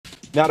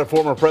Now to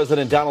former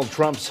President Donald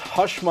Trump's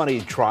hush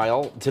money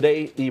trial.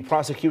 Today, the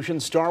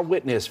prosecution's star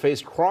witness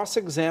faced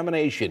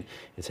cross-examination.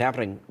 It's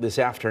happening this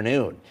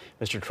afternoon.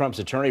 Mr. Trump's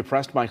attorney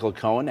pressed Michael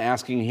Cohen,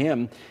 asking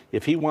him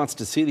if he wants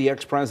to see the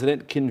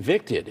ex-president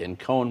convicted, and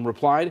Cohen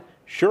replied,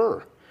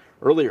 sure.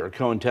 Earlier,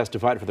 Cohen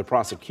testified for the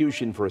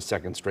prosecution for a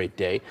second straight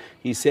day.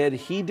 He said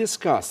he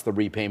discussed the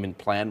repayment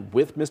plan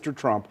with Mr.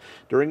 Trump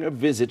during a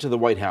visit to the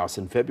White House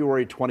in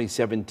February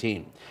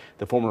 2017.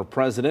 The former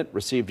president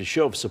received a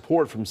show of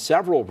support from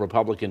several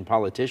Republican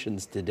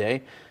politicians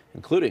today,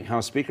 including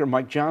House Speaker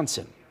Mike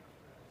Johnson.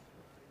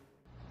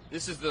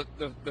 This is the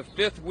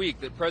fifth week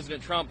that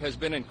President Trump has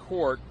been in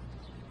court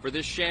for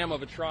this sham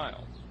of a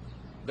trial.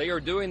 They are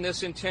doing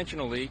this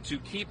intentionally to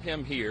keep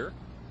him here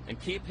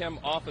and keep him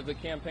off of the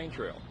campaign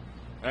trail.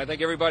 And I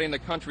think everybody in the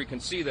country can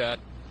see that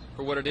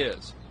for what it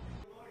is.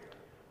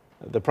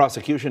 The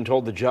prosecution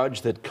told the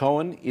judge that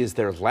Cohen is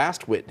their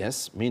last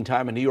witness.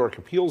 Meantime, a New York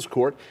appeals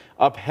court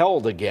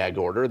upheld a gag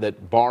order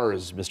that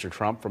bars Mr.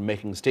 Trump from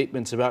making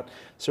statements about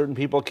certain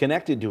people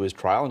connected to his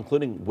trial,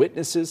 including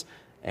witnesses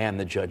and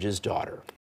the judge's daughter.